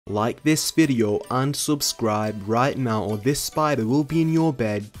Like this video and subscribe right now or this spider will be in your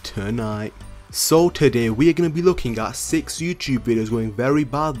bed tonight. So today we are going to be looking at 6 YouTube videos going very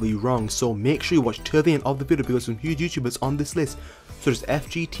badly wrong, so make sure you watch till the end of the video because some huge YouTubers on this list such as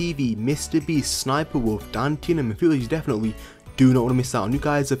FGTeeV, MrBeast, SSSniperWolf, DanTDM and a few others definitely do not want to miss out on. You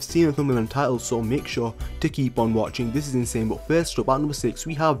guys have seen the thumbnail and title, so make sure to keep on watching. This is insane. But first up, at number 6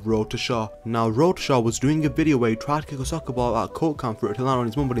 we have Road to Shaw. Now Road to Shaw was doing a video where he tried to kick a soccer ball at a coke can for it to land on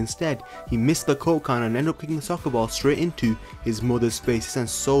his mum, but instead he missed the coke can and ended up kicking the soccer ball straight into his mother's face. It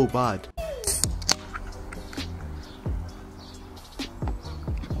sounds so bad.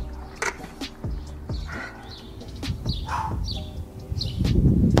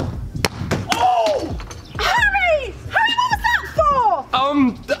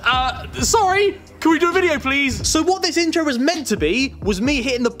 Sorry, can we do a video please? So what this intro was meant to be was me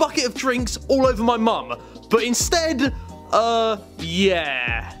hitting the bucket of drinks all over my mum, but instead,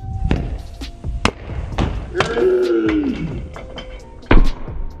 yeah.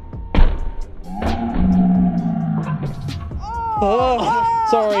 Oh,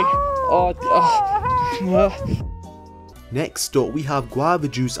 sorry. Next up we have Guava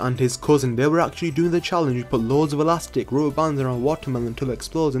Juice and his cousin. They were actually doing the challenge. We put loads of elastic rubber bands around a watermelon until it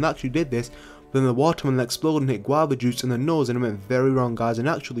explodes, and they actually did this. But then the watermelon exploded and hit Guava Juice in the nose, and it went very wrong, guys, and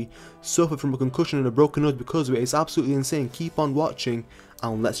actually suffered from a concussion and a broken nose because of it. It's absolutely insane. Keep on watching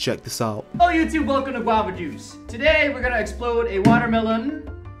and let's check this out. Hello YouTube, welcome to Guava Juice. Today we're gonna explode a watermelon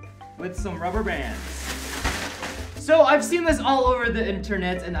with some rubber bands. So I've seen this all over the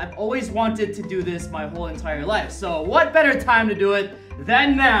internet and I've always wanted to do this my whole entire life. So what better time to do it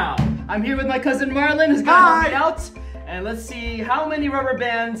than now? I'm here with my cousin Marlon, who's gonna help me out. And let's see how many rubber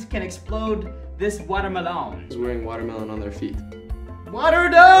bands can explode this watermelon. Who's wearing watermelon on their feet? Water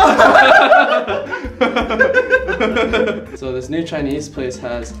down! So this new Chinese place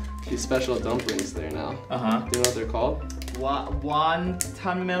has these special dumplings there now. Uh-huh. Do you know what they're called?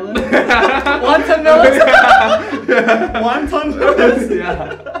 Wonton melon? Wonton melon? Wonton melon?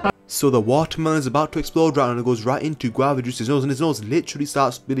 Yeah. So the watermelon is about to explode right now and it goes right into Guava Juice's nose, and his nose literally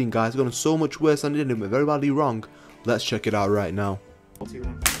starts spitting, guys. It's gone so much worse than it did. It went very badly wrong. Let's check it out right now.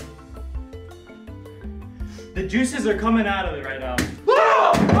 The juices are coming out of it right now.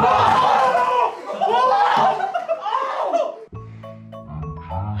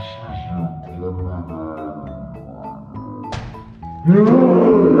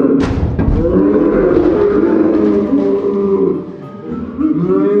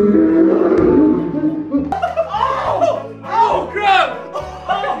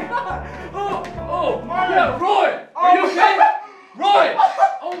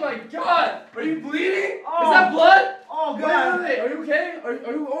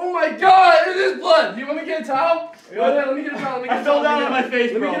 Oh my god, it is blood! You want me to get a towel? Let me get a towel. I fell down on my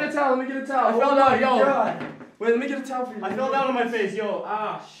face, bro. Let me get a towel. Let me get a towel. I fell down, yo. God. Wait, let me get a towel for you. I fell down on my face, yo.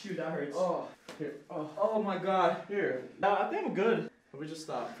 Ah, shoot, that hurts. Oh, here. Oh my god. Here. I think I'm good. Let me just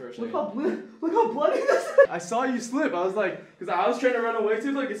stop for a Look second. how bloody this is. I saw you slip. I was like, because I was trying to run away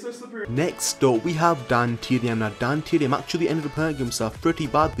too, like it's so slippery. Next up we have DanTDM. Now DanTDM actually ended up hurting himself pretty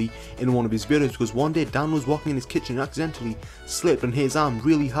badly in one of his videos because one day Dan was walking in his kitchen and accidentally slipped and hit his arm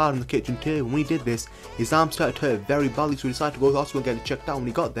really hard on the kitchen table. When he did this, his arm started to hurt very badly, so he decided to go to the hospital and get it checked out. When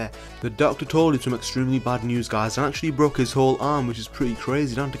he got there, the doctor told him some extremely bad news, guys, and actually broke his whole arm, which is pretty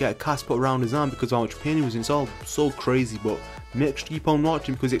crazy. He had to get a cast put around his arm because of how much pain he was in. It's all so crazy, but make sure to keep on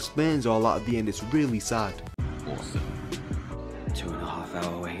watching because it explains all that at the end. It's really sad. Awesome. 2.5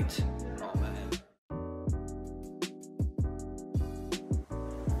 hour wait. Oh man.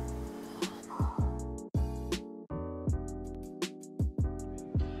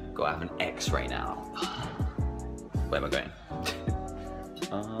 Gotta have an X-ray now. Where am I going?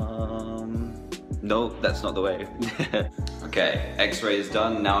 No, that's not the way. Okay, X-ray is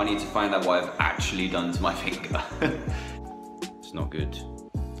done. Now I need to find out what I've actually done to my finger. It's not good.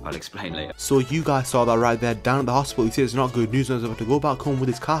 I'll explain later. So you guys saw that right there. Down at the hospital, he says it's not good news and he's about to go back home with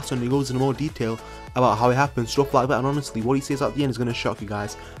his cast, and he goes into more detail about how it happened, stuff like that, and honestly what he says at the end is going to shock you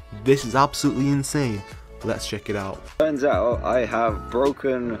guys. This is absolutely insane. Let's check it out. Turns out I have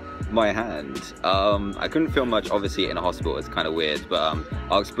broken my hand. I couldn't film much obviously in a hospital, it's kind of weird, but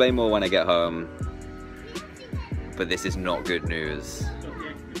I'll explain more when I get home. But this is not good news.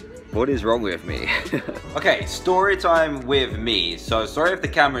 What is wrong with me? Okay, story time with me. So sorry if the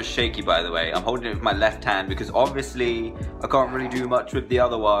camera is shaky, by the way. I'm holding it with my left hand because obviously I can't really do much with the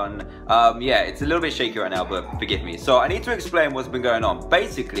other one. Yeah, it's a little bit shaky right now, but forgive me. So I need to explain what's been going on.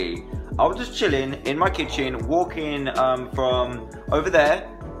 Basically, I was just chilling in my kitchen, walking from over there,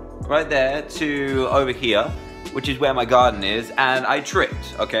 right there, to over here. which is where my garden is, and I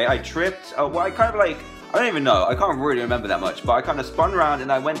tripped, okay? I tripped, well, I kind of like, I don't even know, I can't really remember that much, but I kind of spun around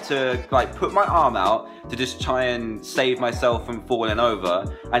and I went to like put my arm out to just try and save myself from falling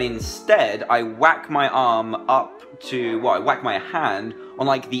over, and instead I whack my arm up to, well, I whack my hand on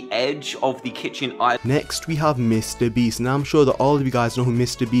like the edge of the kitchen island. Next we have MrBeast. Now I'm sure that all of you guys know who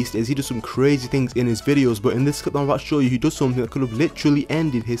MrBeast is. He does some crazy things in his videos, but in this clip I'm about to show you he does something that could have literally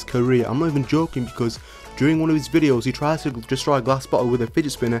ended his career. I'm not even joking, because during one of his videos he tries to destroy a glass bottle with a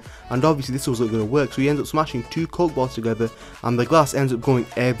fidget spinner, and obviously this wasn't going to work, so he ends up smashing 2 Coke bottles together and the glass ends up going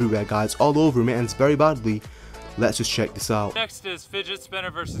everywhere, guys, all over him. It ends very badly. Let's just check this out. Next is fidget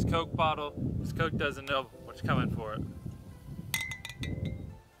spinner versus Coke bottle. This Coke doesn't know what's coming for it.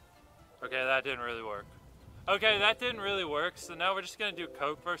 Okay, that didn't really work. Okay, that didn't really work, so now we're just gonna do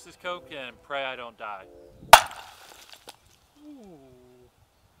Coke versus Coke and pray I don't die. Ooh.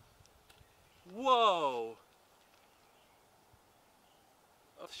 Whoa!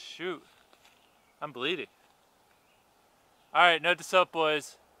 Oh, shoot. I'm bleeding. Alright, note to self,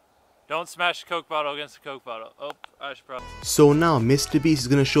 boys. Don't smash a Coke bottle against a Coke bottle. Oh, I should probably... So now MrBeast is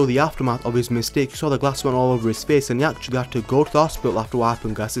going to show the aftermath of his mistake. You saw the glass went all over his face and he actually had to go to the hospital after what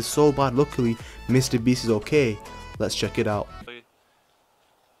happened, guys. It's so bad. Luckily, MrBeast is okay. Let's check it out.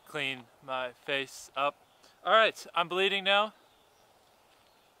 Clean my face up. Alright, I'm bleeding now.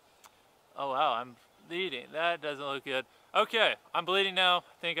 Oh wow, I'm bleeding. That doesn't look good. Okay, I'm bleeding now.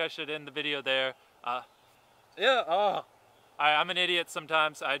 I think I should end the video there. I'm an idiot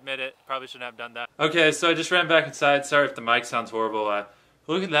sometimes, I admit it. Probably shouldn't have done that. Okay, so I just ran back inside. Sorry if the mic sounds horrible.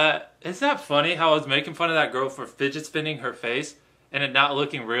 Look at that. Isn't that funny how I was making fun of that girl for fidget spinning her face and it not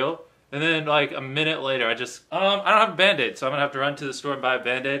looking real? And then like a minute later, I don't have a Band-Aid, so I'm gonna have to run to the store and buy a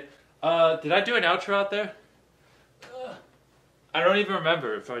Band-Aid. Did I do an outro out there? I don't even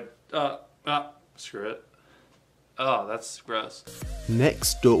remember if I, screw it. Oh, that's gross.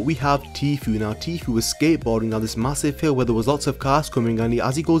 Next up we have Tfue. Now Tfue was skateboarding down this massive hill where there was lots of cars coming, and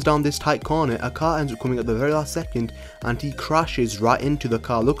as he goes down this tight corner, a car ends up coming at the very last second and he crashes right into the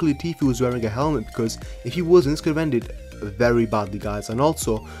car. Luckily Tfue was wearing a helmet, because if he wasn't, this could have ended very badly, guys. And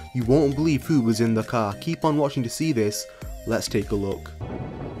also, you won't believe who was in the car. Keep on watching to see this. Let's take a look.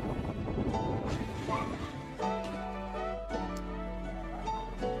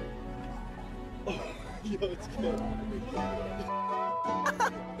 Yo, it's good.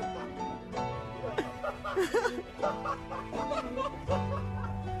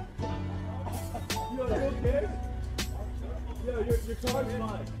 Yo, you okay? Yo, your car is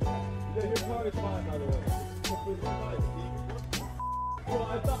mine. Yeah, your car is mine, by the way. Yo,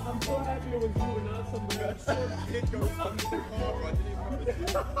 I'm so happy it was you and not somebody else. I'm in the car, bro. I didn't even remember.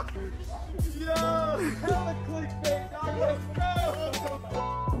 Yo, hella clickbait, dog. Let's go.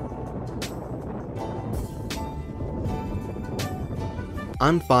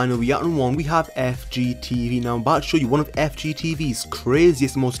 And finally, at number 1, we have FGTeeV. Now I'm about to show you one of FGTeeV's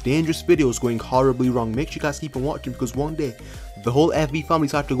craziest, most dangerous videos going horribly wrong. Make sure you guys keep on watching, because one day, the whole FB family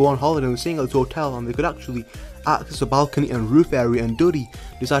decided to go on holiday and were staying at this hotel, and they could actually access the balcony and roof area, and Duddy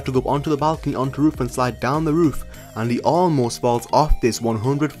decided to go up onto the balcony, onto the roof, and slide down the roof, and he almost falls off this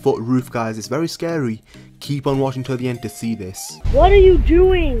 100-foot roof, guys. It's very scary. Keep on watching till the end to see this. What are you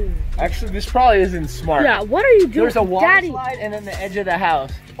doing? Actually, this probably isn't smart. Yeah, what are you doing? There's a water Daddy. slide and then the edge of the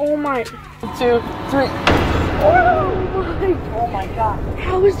house. Oh my. 1, 2, 3. Oh my god.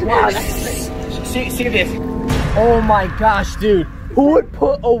 How is Wow, see this. Oh my gosh, dude. Who would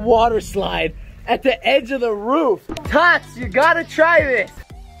put a water slide at the edge of the roof? Tots, you gotta try this.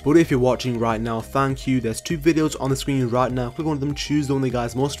 But if you're watching right now, thank you. There's 2 videos on the screen right now. Click on them, choose the one that you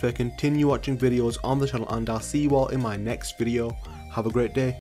guys most fair. Continue watching videos on the channel, and I'll see you all in my next video. Have a great day.